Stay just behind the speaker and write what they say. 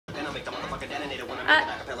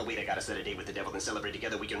acapella. Wait, I gotta set a date with the devil and celebrate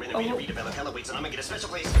together. We can renovate and redevelop hella weights, and I'm gonna get a special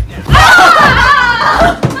place. Now.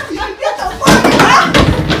 Get the fuck.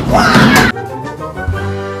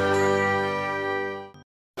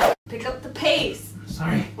 Pick up the pace.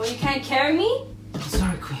 Sorry. Well, you can't carry me?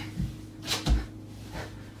 Sorry, Queen.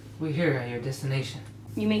 We're here at your destination.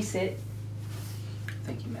 You may sit.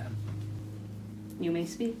 Thank you, madam. You may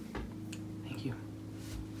speak. Thank you.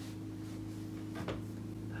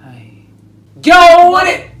 Hi. Yo, what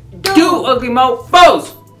it do, ugly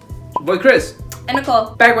mofos? Boy Chris. And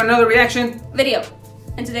Nicole. Back with another reaction Video.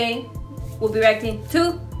 And today, we'll be reacting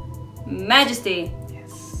to Majesty.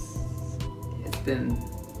 Yes. It's been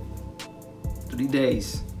 3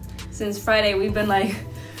 days. Since Friday, we've been like...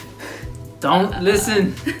 Don't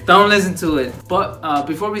listen to it. But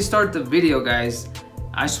before we start the video, guys,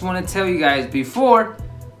 I just want to tell you guys before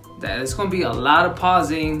that it's going to be a lot of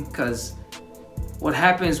pausing, because what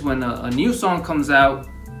happens when a new song comes out,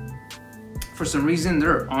 for some reason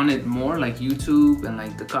they're on it more, like YouTube and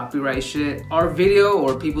like the copyright shit. Our video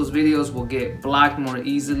or people's videos will get blocked more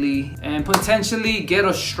easily and potentially get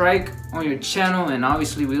a strike on your channel, and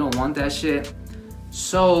obviously we don't want that shit.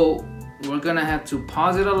 So we're gonna have to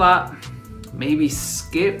pause it a lot. Maybe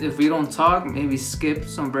skip, if we don't talk, maybe skip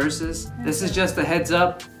some verses. This is just a heads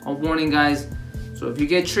up, a warning, guys. So if you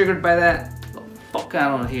get triggered by that, get the fuck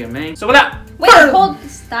out of here, man. So without Wait, hold,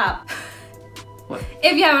 stop. What?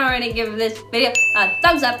 If you haven't already, give this video a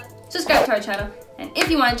thumbs up, subscribe to our channel, and if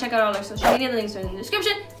you want to check out all our social media, links are in the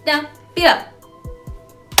description down below.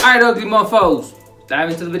 Alright, ugly mofos, dive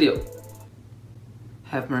into the video.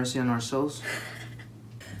 Have mercy on our souls.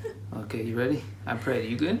 Okay, you ready? I pray.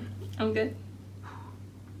 You good? I'm good.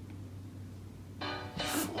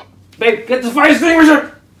 Babe, get the fire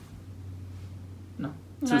extinguisher! No.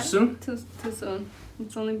 Too Not soon? Too soon.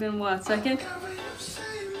 It's only been, what, a second?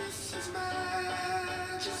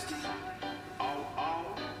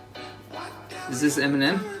 Is this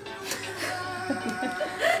Eminem?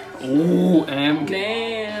 Ooh, M.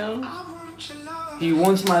 Damn. He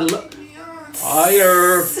wants my love.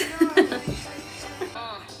 Fire!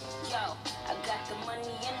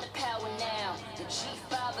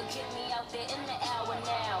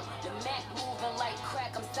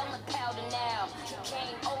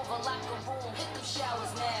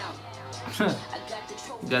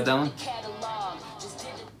 You got that one?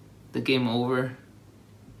 The game over.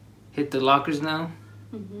 Hit the lockers now.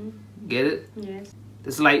 Get it? Yes.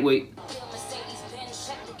 It's lightweight.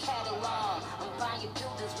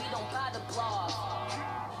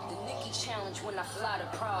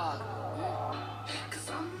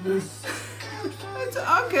 It's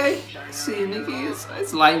okay. See, Nicki,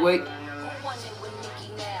 it's lightweight.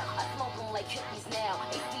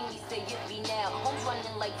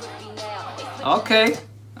 Okay,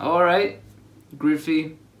 all right.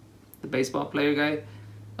 Griffey, the baseball player guy.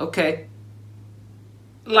 Okay.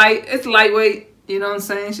 It's lightweight. You know what I'm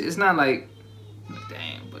saying? It's not like,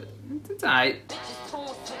 damn, but it's alright.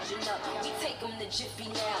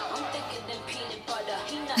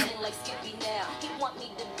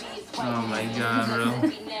 Oh my god,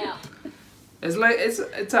 bro. It's like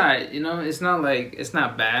it's alright. You know, it's not like it's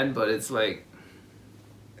not bad, but it's like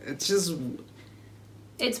it's just.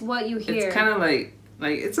 It's what you hear. It's kind of like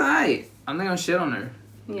it's alright. I'm not gonna shit on her.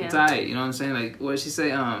 Yeah. It's alright. You know what I'm saying? Like, what did she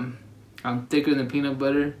say? I'm thicker than peanut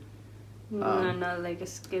butter. No, like a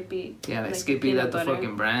Skippy. Yeah, like Skippy, that's the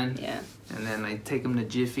fucking brand. Yeah. And then like take them to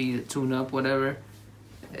Jiffy to tune up, whatever.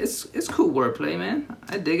 It's cool wordplay, man.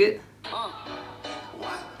 I dig it.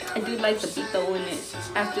 I do like the beat though when it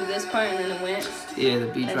after this part and then it went. Yeah, the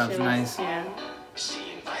beat drops nice. Yeah.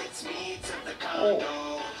 Oh.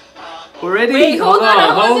 We're ready? Wait, hold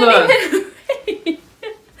on. Hold on.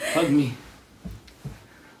 Hug me.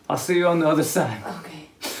 I'll see you on the other side. Okay.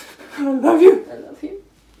 I love you. I love you.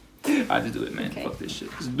 I have to do it, man. Okay. Fuck this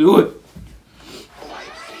shit. Just do it.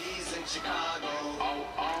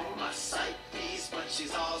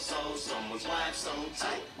 She's also someone's wife, so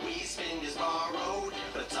tight. We spend is borrowed,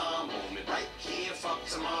 but it's our moment right here. Fuck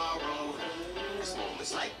tomorrow. It's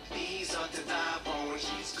moments like these are to die for.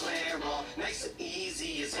 She's clear, all nice and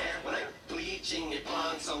easy as hair, but like bleaching it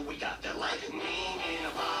blonde, so we got that lightning in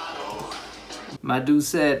a bottle. My dude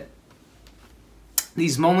said,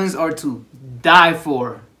 these moments are to die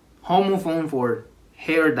for. Homophone for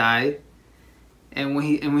hair dye. And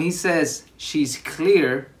when he says she's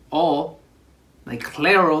clear, all like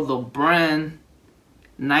Claro, the brand,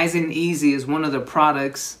 nice and easy is one of the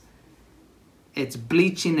products. It's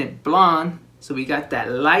bleaching it blonde, so we got that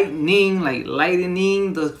lightening, like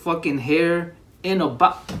lightening the fucking hair in a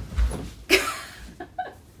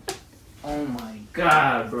Oh my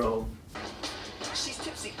god, bro. She's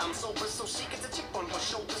tipsy, I'm sober, so she gets a chip on her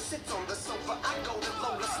shoulder. Sits on the sofa, I go to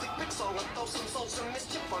Lola. Stick Rick song, I throw some souls and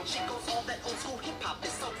mischief on. She goes all that old school hip hop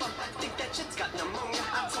is so fun. Think that shit's got pneumonia.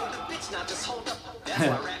 I told the bitch, now just hold up. That's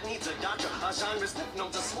why rap needs a doctor. A genre's lymph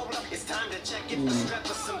nodes are swollen up. It's time to check it for strep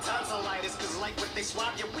or some tonsillitis. Cause like what they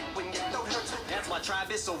swab you with when your throat hurts. That's why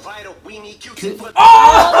tribe is so vital. We need Q-tip for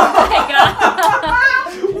Oh my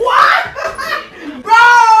god. What? Bro!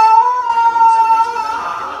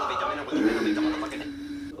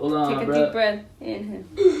 Hold on, Take a bro. deep breath. Inhale.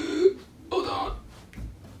 Hold on.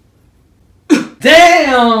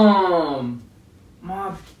 Damn!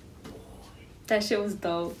 My That shit was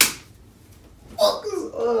dope. fuck is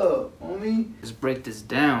up, homie? Let's break this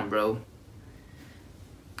down, bro.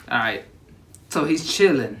 Alright. So he's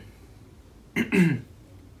chilling.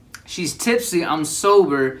 She's tipsy, I'm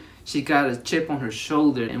sober. She got a chip on her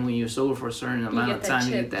shoulder, and when you're sober for a certain amount of time,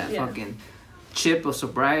 you get that fucking chip of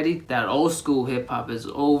sobriety. That old school hip hop is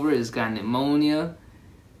over. It's got pneumonia.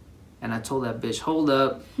 And I told that bitch, hold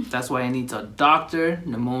up. That's why I need a doctor,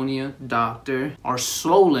 pneumonia, doctor, or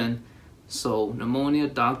swollen. So pneumonia,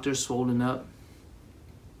 doctor, swollen up.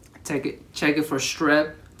 Check it for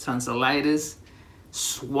strep, tonsillitis,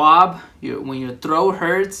 swab when your throat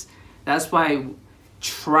hurts. That's why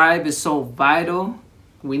Tribe is so vital.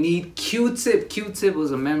 We need Q-Tip. Q-Tip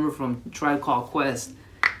was a member from Tribe Called Quest.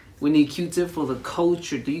 We need Q-Tip for the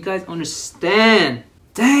culture. Do you guys understand?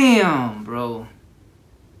 Damn, bro.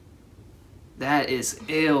 That is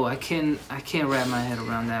ill. I can't wrap my head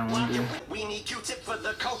around that one, dude. We need Q-tip for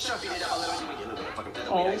the culture.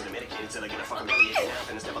 Oh.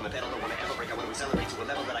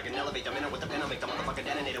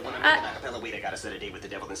 Gotta set a date with the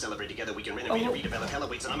devil and celebrate together. We can renovate and redevelop hella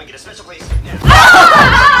weights, and I'm gonna get a special place. Now.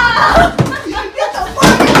 Get the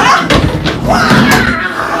fuck out!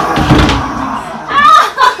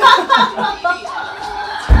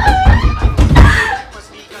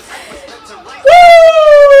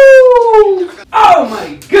 Oh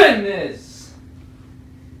my goodness!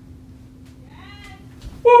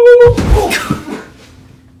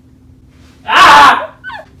 Ah!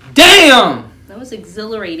 Damn! That was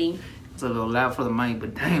exhilarating. It's a little loud for the mic,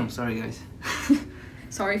 but damn, sorry guys.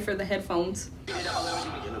 Sorry for the headphones.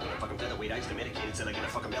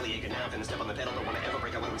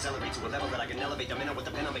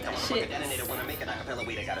 Shit.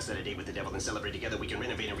 Gotta set a date with the devil and celebrate together. We can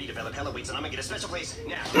renovate and redevelop hella weights, and I'm gonna get a special place.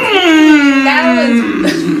 Now. That was.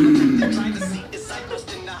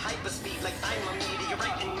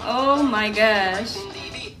 Oh my gosh.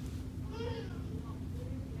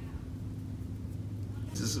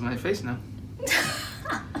 This is my face now.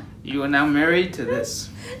 You are now married to this.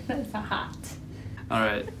 That's hot.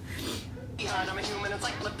 Alright. I'm a human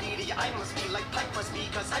encyclopedia. I must be like Piper's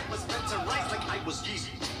because I was meant to rise like I was Yeezy.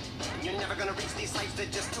 You're never gonna reach these heights, they're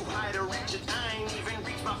just too high to reach it. I ain't even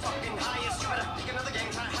reached my fucking highest. Try to pick another game,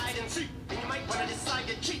 try hide and seek. And you might wanna decide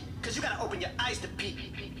to cheat, cause you gotta open your eyes to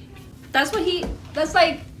peek. That's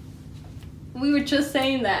like, we were just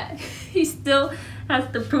saying that. He still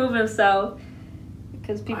has to prove himself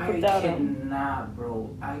because people doubt him. I cannot, bro.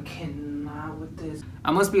 I cannot with this.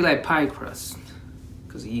 I must be like pie crust.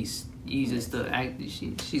 Cause yeast is the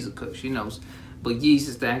she's a cook, she knows. But yeast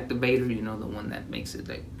is the activator, you know, the one that makes it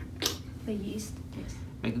like The yeast. Yes.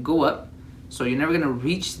 Make it go up. So you're never gonna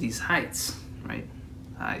reach these heights, right?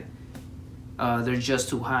 They're just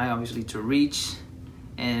too high, obviously, to reach.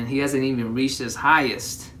 And he hasn't even reached his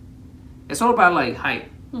highest. It's all about like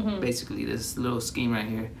height, basically, this little scheme right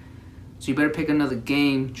here. So you better pick another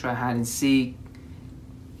game, try hide and seek.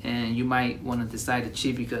 And you might want to decide to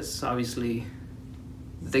cheat because obviously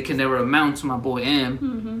they can never amount to my boy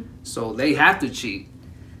M. So they have to cheat.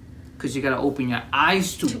 Because you got to open your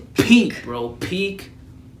eyes to peak, bro. Peak.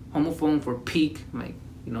 Homophone for peak. Like,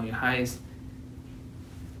 you know, your highest.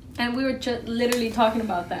 And we were just literally talking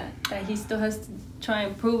about that. That he still has to try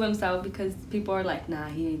and prove himself because people are like, nah,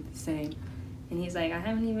 he ain't the same. And he's like, I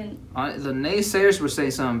haven't even... The naysayers will say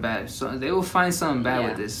something bad. So they will find something bad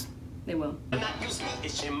with this. They will. Not use me,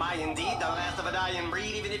 it's in my indeed, the last of a dying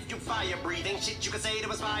breed. Even if you fire breathing shit, you can say to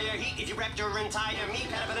aspire heat. If you wrapped your entire meat,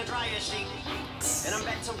 pad up in a dryer sheet. And I'm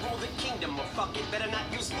back to rule the kingdom, or fuck it, better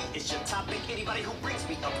not use me. It's your topic, anybody who brings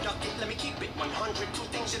me abduct it. Let me keep it 100. Two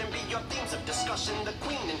things shouldn't be your themes of discussion. The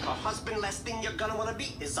queen and her husband, last thing you're gonna wanna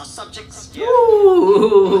be is our subjects. Yeah.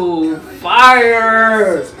 Ooh,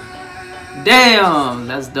 fire! Damn,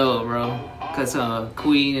 that's dope, bro. Cause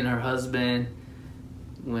queen and her husband,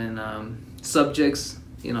 when subjects,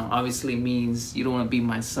 you know, obviously means you don't want to be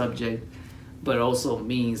my subject, but also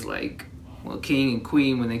means like, well, king and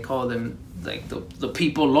queen, when they call them like the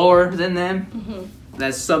people lower than them,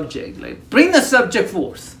 that subject. Like, bring the subject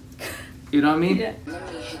forth. You know what I mean? Yeah.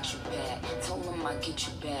 Let me hit you back. Told him I get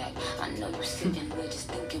you back. I know you sitting there just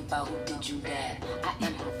thinking about who did you that. I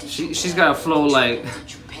am who did you She's got a flow like,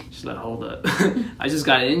 she's like, hold up. I just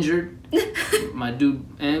got injured. My dude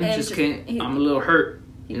M just can't. I'm a little hurt.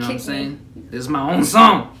 You know what I'm saying? This is my own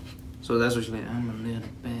song. So that's what she's like, I'm a little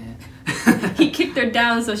bad. He kicked her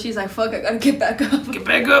down, so she's like, fuck, I gotta get back up. Get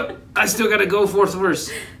back up. I still gotta go fourth verse.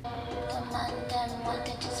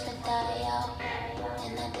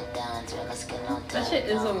 That shit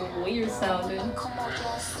is a weird sounding.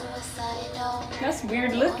 That's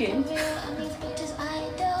weird looking.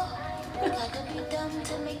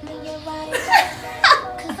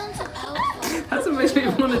 That's what makes me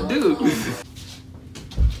want to do.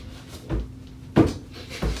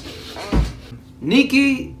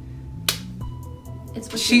 Nicki,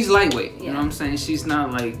 she's lightweight. You know what I'm saying? She's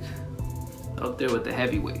not like up there with the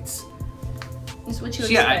heavyweights. It's what you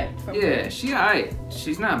expect from her. Yeah, she alright.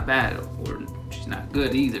 She's not bad or she's not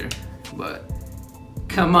good either. But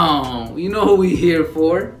come on, you know who we here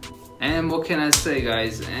for. And what can I say,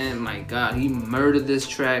 guys? And my God, he murdered this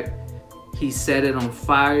track. He set it on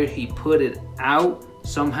fire. He put it out.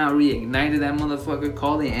 Somehow reignited that motherfucker.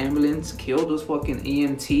 Called the ambulance. Killed those fucking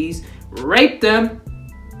EMTs. Raped them.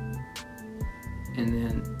 And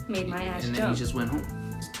then made my ass and then jump. he just went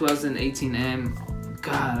home. It's 2018 M.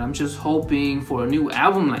 God, I'm just hoping for a new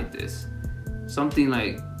album like this. Something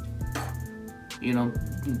like, you know,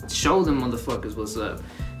 show them motherfuckers what's up.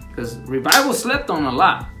 Because Revival slept on a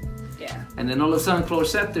lot. Yeah. And then all of a sudden,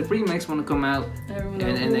 Chlorceptive Remix want to come out. And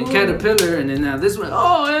then Caterpillar. And then now this one.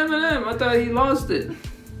 Oh, Eminem. I thought he lost it.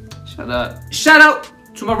 Shut up. Shout out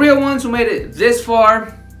to my real ones who made it this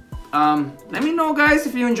far. Let me know, guys,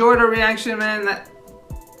 if you enjoyed our reaction, man.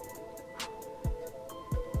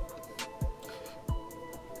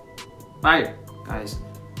 Bye, guys.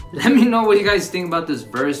 Let me know what you guys think about this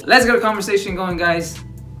verse. Let's get a conversation going, guys.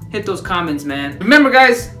 Hit those comments, man. Remember,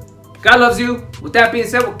 guys, God loves you. With that being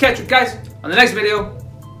said, we'll catch you guys on the next video.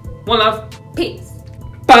 One love. Peace.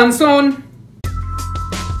 Panzón.